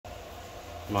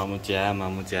मामु चिया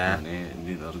भने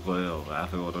दिनहरू गयो अब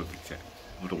आफै ओह्रालो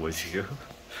बुढो भइसक्यो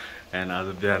एन्ड आज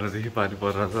बिहानदेखि पानी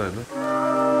परिरहेको छ होइन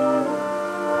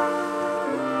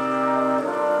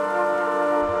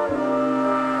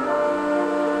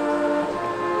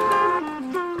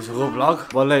यसको भ्लग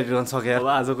बल्ल हेरिरहन सके अब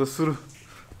आजको सुरु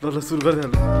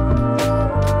गरिहाल्नु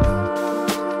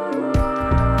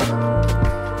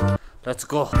Let's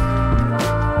go.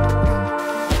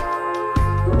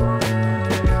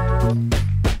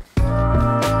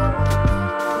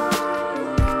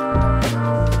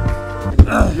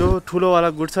 यो ठुलोवाला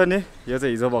गुड छ नि यो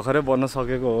चाहिँ हिजो भर्खरै बन्न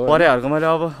सकेको हो परेहरूको मैले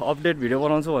अब अपडेट भिडियो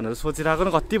बनाउँछु भनेर सोचिरहेको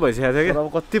नि कति भइसकेको थियो कि अब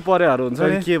कति परेहरू हुन्छ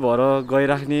नि के भएर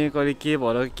गइराख्ने कहिले के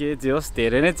भएर के जे होस्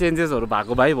धेरै नै चेन्जेसहरू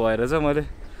भएको भएर चाहिँ मैले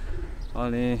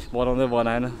अनि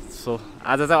बनाएन सो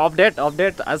आज चाहिँ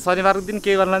अपडेट आज शनिबारको दिन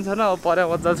के गर्न छैन अब परे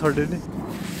मजा छोडिदिने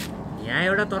यहाँ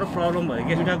एउटा तर प्रब्लम भयो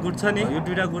कि दुईवटा गुड छ नि यो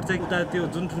दुईवटा गुड चाहिँ उता त्यो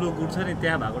जुन ठुलो गुड छ नि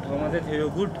त्यहाँ भएको ठाउँमा चाहिँ थियो यो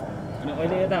गुड अनि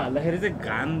अहिले यता हाल्दाखेरि चाहिँ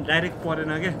घाम डाइरेक्ट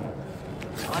परेन क्या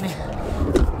अनि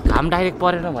घाम डाइरेक्ट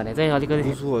परेन भने चाहिँ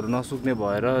अलिकति सुहरू नसुक्ने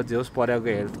भएर जे होस् परेको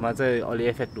हेल्थमा चाहिँ अलि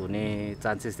इफेक्ट हुने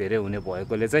चान्सेस धेरै हुने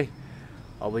भएकोले चाहिँ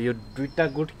अब यो दुईवटा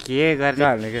गुड के गरेर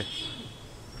हाल्ने क्या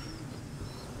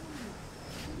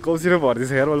कौसिरो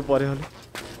भरिदिन्छ यार मैले पऱ्यो भने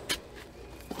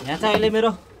यहाँ चाहिँ अहिले मेरो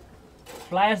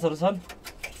फ्लायर्सहरू छन्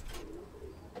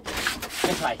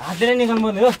हातले नै निकाल्नु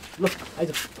पर्ने हो ल आइज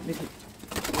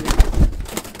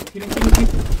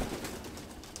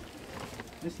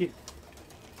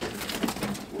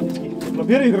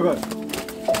फेरि हिँड्नु गयो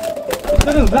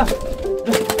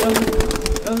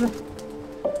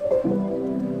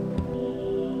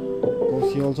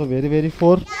कौसी अल्सो भेरी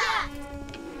फोर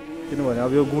किनभने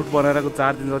अब यो गुड बनाएको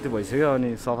 4 दिन जति भइसक्यो अनि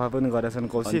सफा पनि गरेका छन्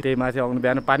कौसी त्यही माथि आउनु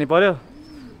बिहान पानी पर्यो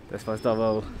त्यसपछि त अब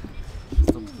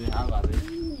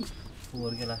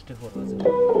लास्टै फोर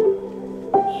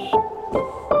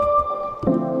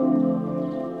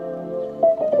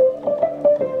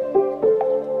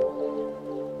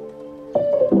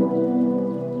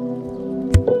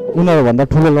उनीहरूभन्दा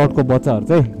ठुलो लटको बच्चाहरू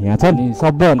चाहिँ यहाँ छ नि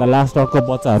सबैभन्दा लास्ट लटको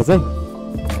बच्चाहरू चाहिँ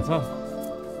यहाँ छ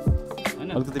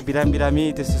अलिकति बिरामी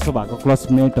त्यस्तो भएको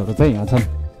क्लासमेटहरू चाहिँ यहाँ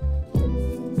छन्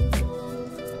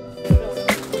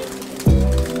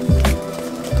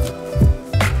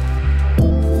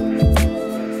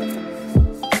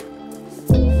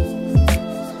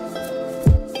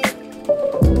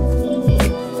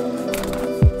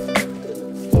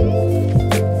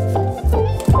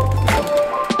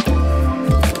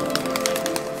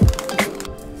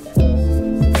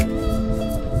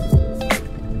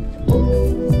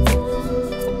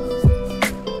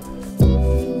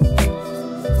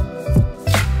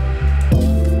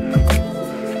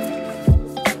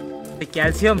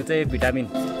क्याल्सियम चाहिँ भिटामिन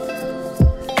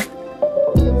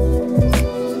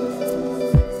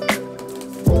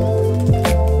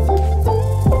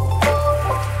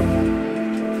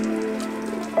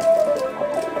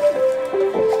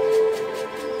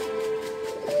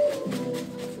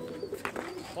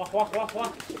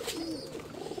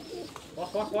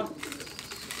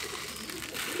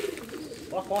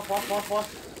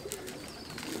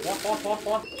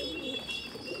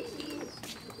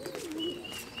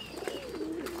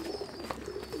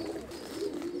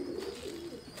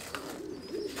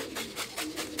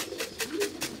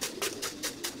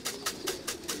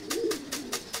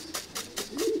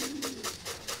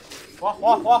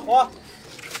वाह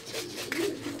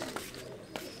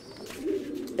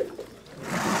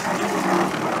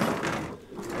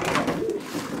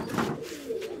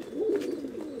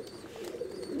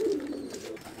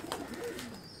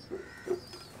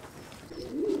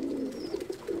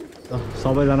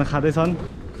सबैजना खाँदैछन्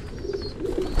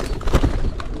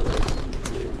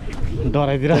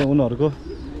डराइदिएर उनीहरूको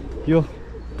यो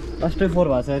लास्टै फोर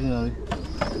भएको छ यिनीहरू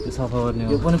यो सफा गर्ने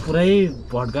यो पनि पुरै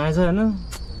भट्काएछ होइन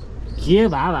के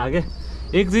भयो क्या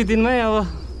एक दुई दिनमै अब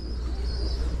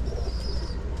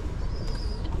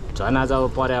झन् आज अब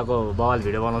परेको बवाल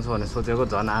भिडियो बनाउँछु भनेर सोचेको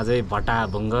झन् आजै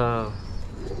भट्टाभुङ्ग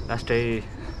लास्टै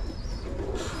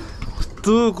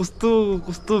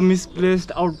कस्तो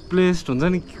मिसप्लेस्ड आउटप्लेस्ड हुन्छ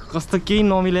नि कस्तो केही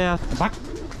नमिले भाग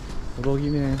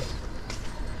रोगिने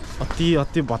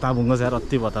अति भत्ताभुङ्ग छ यार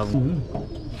अति भत्ताभुङ्ग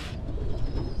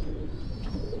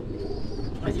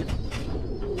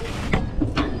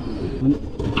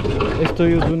यस्तो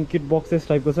यो जुन किट बक्सेस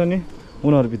टाइपको छ नि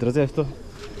उनीहरूभित्र चाहिँ यस्तो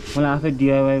मैले आफै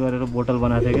डिआइवाई गरेर बोतल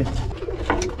बनाएको थिएँ कि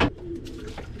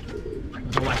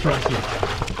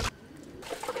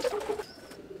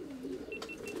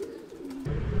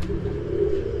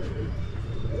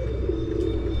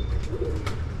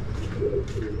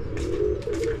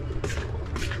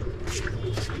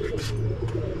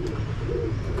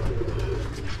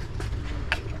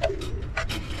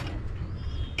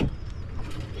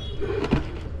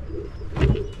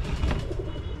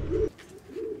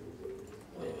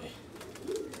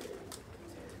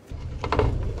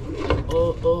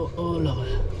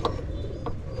लगायो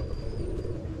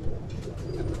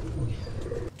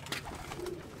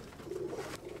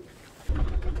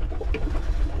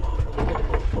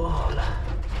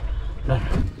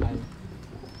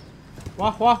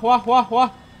वाह वाह वाह वाह वाह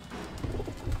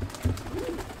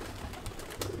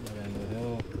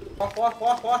वाह वाह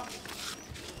वाह वाह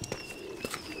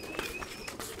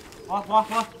वाह वाह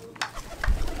वाह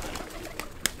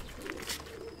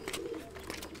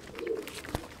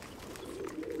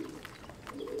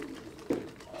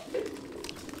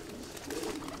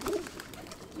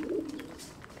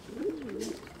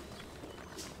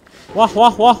वाह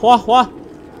वाह वाह वाह वाह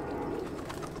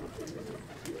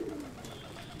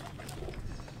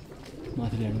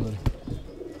माथि ल्यान्ड गरे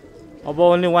अब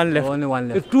only one left only one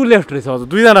left to left रहेछ अझ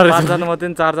दुईजना रहेछ पाँचजना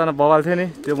मध्ये चारजना बवाल थियो नि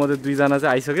त्यो मध्ये दुईजना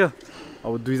चाहिँ आइसक्यो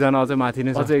अब दुईजना अझै माथि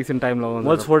नै छ अझै एकछिन टाइम लगाउँछ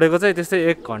मैले छोडेको चाहिँ त्यस्तै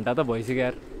 1 घन्टा त भइसक्यो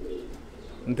यार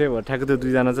अनि त्यही भएर ठ्याक्कै त्यो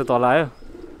दुईजना चाहिँ तल आयो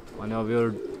अनि अब यो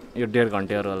 1.5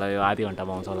 घन्टाहरू होला यो आधी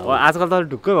घन्टामा आउँछ होला आजकल त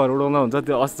ढुक्कै घर उडाउँदा हुन्छ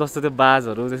त्यो जस्तो त्यो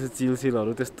बाजहरू त्यस्तो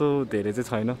चिलसिलहरू त्यस्तो धेरै चाहिँ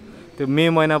छैन त्यो मे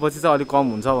महिनापछि चाहिँ अलिक कम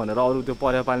हुन्छ भनेर अरू त्यो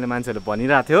पर्या पाल्ने मान्छेहरूले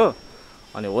भनिरहेको थियो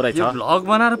अनि हो रहेछ भ्लग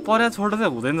बनाएर पर्या छोड्दा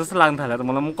चाहिँ हुँदैन जस्तो लाग्न थाल्यो त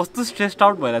मलाई म कस्तो स्ट्रेस्ड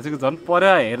आउट भइरहेको छु कि झन्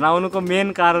पर्या हेर्न आउनुको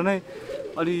मेन कारणै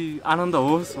अलि आनन्द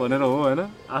होस् भनेर हो होइन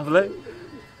आफूलाई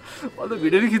अन्त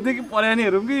भिडियो नि खिच्दै कि पर्या नि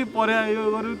हेरौँ कि पर्या यो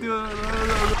गरौँ त्यो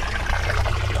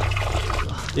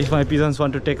if my pigeons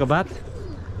want to take a bath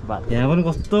यहाँ पनि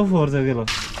कस्तो फोहोर छ कि ल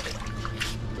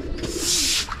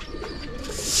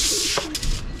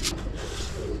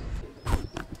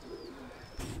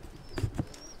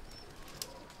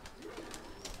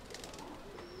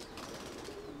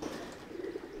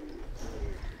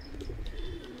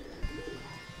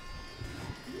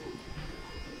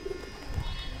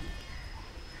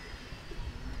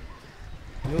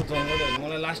यो जङ्गलहरू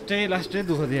मलाई लास्टै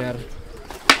दुःख थियो यार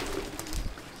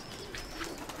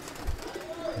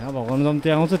यहाँ भगवान जाउँ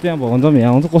त्यहाँ आउँछ त्यहाँ भगवान जाउँ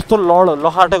यहाँ आउँछ कस्तो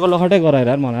लखाटे गराएर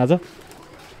यार मलाई आज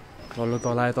तल्लो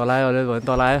तलायो अलि भयो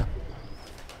तलायो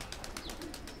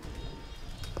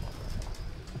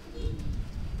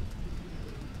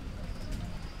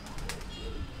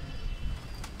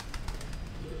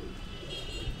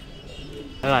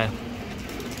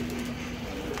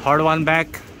third one back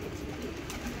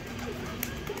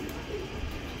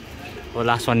Oh,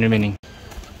 last one remaining.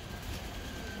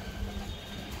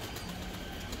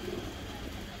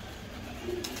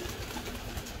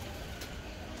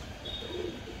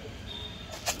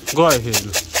 Go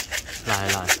ahead.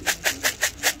 ला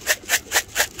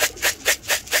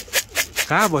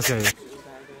कहाँ बस्यो यो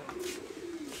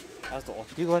आज त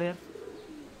अति गरे यार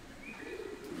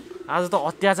आज त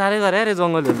अत्याचारै गरे यार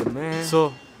जङ्गलहरूले so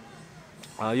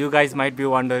you guys might be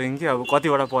wondering कि अब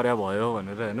कतिवटा पर्या भयो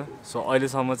भनेर होइन सो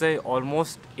अहिलेसम्म चाहिँ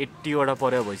अलमोस्ट 80वटा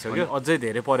पर्या भइसक्यो अझै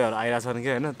धेरै पर्याहरू आइरहेछन् कि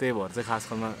होइन त्यही भएर चाहिँ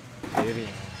खासमा धेरै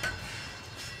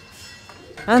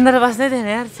अन्त बस्दै थिएन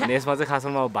यार यसमा चाहिँ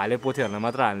खासमा अब भाले पोथीहरूलाई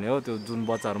मात्र हाल्ने हो त्यो जुन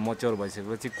बच्चाहरू मच्योर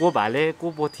भइसकेपछि को भाले को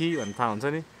पोथी भन्ने थाहा हुन्छ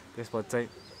नि त्यसपछि चाहिँ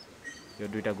यो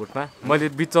दुईवटा गुटमा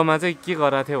मैले बिचमा चाहिँ के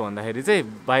गराएको थिएँ भन्दाखेरि चाहिँ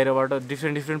बाहिरबाट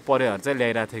डिफ्रेन्ट पर्याहरू चाहिँ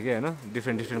ल्याइरहेको थिएँ कि होइन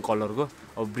डिफ्रेन्ट कलरको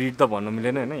अब ब्रिड त भन्नु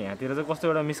मिलेन होइन यहाँतिर चाहिँ कस्तो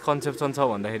एउटा मिसकन्सेप्सन छ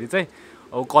भन्दाखेरि चाहिँ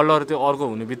अब कलर त्यो अर्को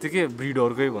हुने बित्तिकै ब्रिड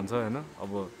अर्कै भन्छ होइन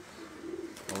अब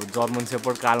जर्मन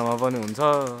सेपर्ड कालोमा पनि हुन्छ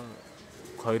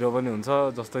खैरो पनि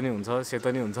हुन्छ जस्तो नि हुन्छ सेतो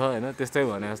नि हुन्छ होइन त्यस्तै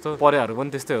भने जस्तो पर्याहरू पनि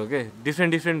त्यस्तै हो कि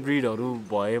डिफ्रेन्ट ब्रिडहरू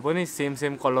भए पनि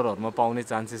सेम कलरहरूमा पाउने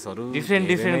चान्सेसहरू डिफ्रेन्ट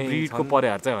ब्रिडको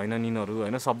पर्याहरू चाहिँ होइन यिनीहरू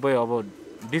होइन सबै अब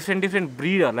डिफ्रेन्ट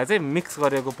ब्रिडहरूलाई चाहिँ मिक्स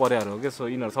गरेको पर्याहरू हो कि सो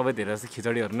यिनीहरू सबै धेरै जस्तो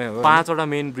खिचडीहरू नै हो 5वटा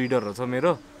मेन ब्रिडरहरू छ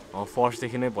मेरो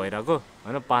फर्स्टदेखि नै भइरहेको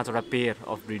होइन 5वटा पेयर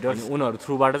अफ ब्रिडर अनि उनीहरू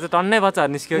थ्रुबाट चाहिँ टन्नै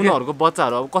बच्चाहरू निस्क्यो उनीहरूको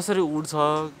बच्चाहरू अब कसरी उड्छ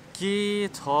के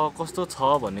छ कस्तो छ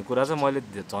भन्ने कुरा चाहिँ मैले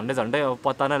झन्डै अब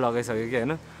पत्ता नै लगाइसकेँ कि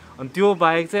होइन अनि त्यो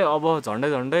बाहेक चाहिँ अब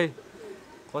झन्डै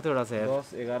कतिवटा छ यार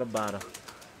 10, 11, 12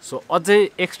 सो अझै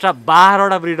एक्स्ट्रा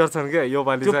 12वटा ब्रिडर छन् क्या यो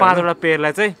पालि त्यो 5वटा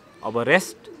पेयरलाई चाहिँ अब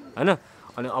रेस्ट होइन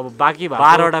अनि अब बाँकी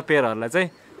 12वटा पेयरहरूलाई चाहिँ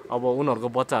अब उनीहरूको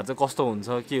बच्चाहरू चाहिँ कस्तो हुन्छ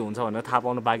के हुन्छ भनेर थाहा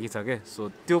पाउनु बाँकी छ क्या सो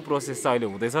त्यो प्रोसेस चाहिँ अहिले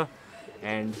हुँदैछ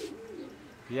and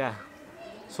yeah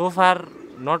so far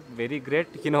not very great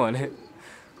किनभने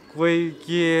कोही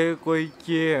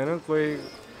के होइन कोही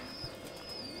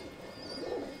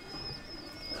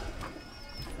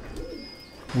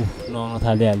लगाउन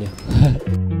थालिहाल्यो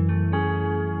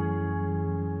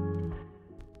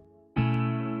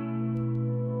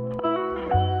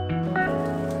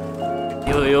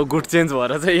यो गुड चेन्ज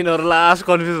भएर चाहिँ यिनीहरू लास्ट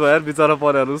कन्फ्युज भयो बिचरा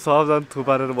पर्याहरू सबजना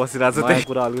थुपारेर बसिरहेको छ त्यही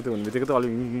कुरा अलिकति हुने बित्तिकै त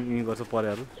अलिक गर्छ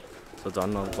पर्याहरू सो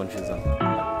झन् अब कन्फ्युजन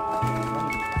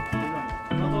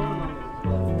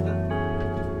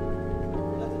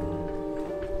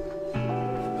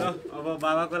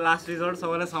बाबाको लास्ट रिजोर्ट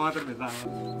सबैलाई समातेर भित्र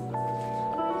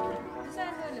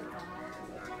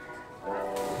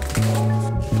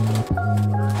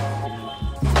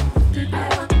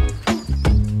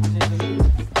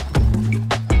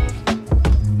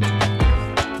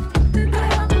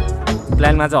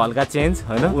प्लानमा चाहिँ हल्का चेन्ज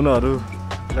होइन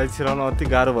उनीहरूलाई छिराउन अति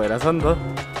गाह्रो भइरहेछ नि त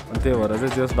अनि त्यही भएर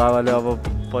चाहिँ जस बाबाले अब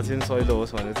पछि पनि सहिलो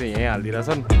होस् भनेर चाहिँ यहीँ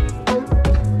हालिदिरहेछन्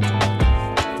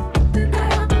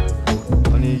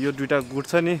अनि यो दुइटा गुड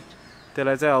छ नि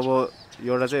त्यसलाई चाहिँ अब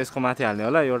एउटा चाहिँ यसको माथि हाल्ने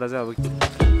होला एउटा चाहिँ अब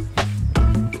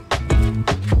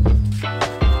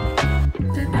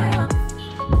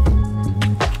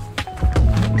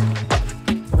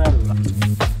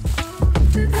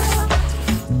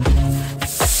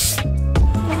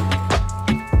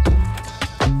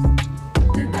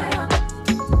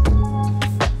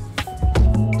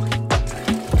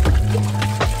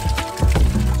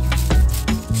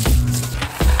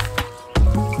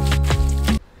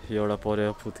एउटा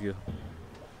पर्यो फुत्क्यो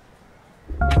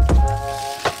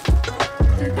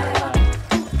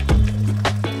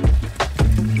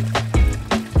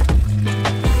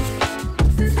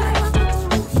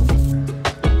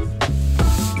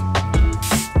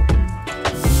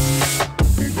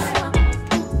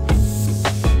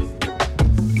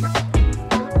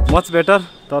मच बेटर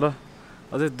तर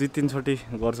अझै 2-3 चोटि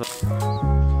गर्छ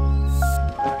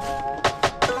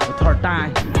थर्ड टाइम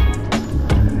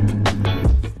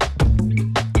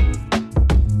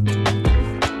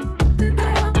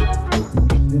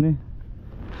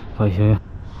भइसक्यो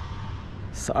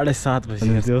 7:30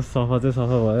 भइसक्यो सफा चाहिँ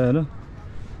सफा भयो होइन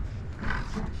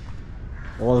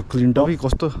अल क्लिन टपी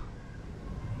कस्तो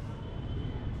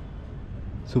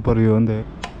सुपर भ्यू हो नि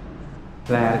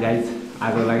त यार गाइज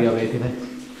आगो लाग्यो अब यतिलाई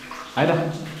होइन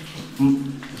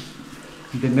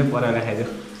दिनै परेर खाइदियो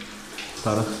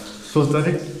तर सोच्दा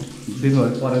चाहिँ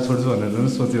दिनभरि परेर छोड्छु भनेर पनि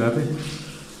सोचिरहेको थिएँ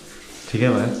ठिकै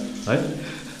भयो है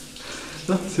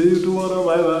ल C you tomorrow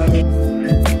by by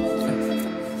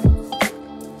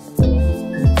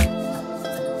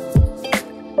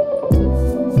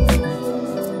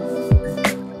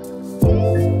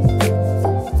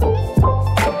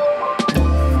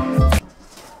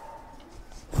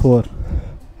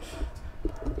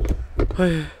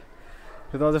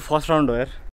यो त अझै फर्स्ट राउन्ड हो यार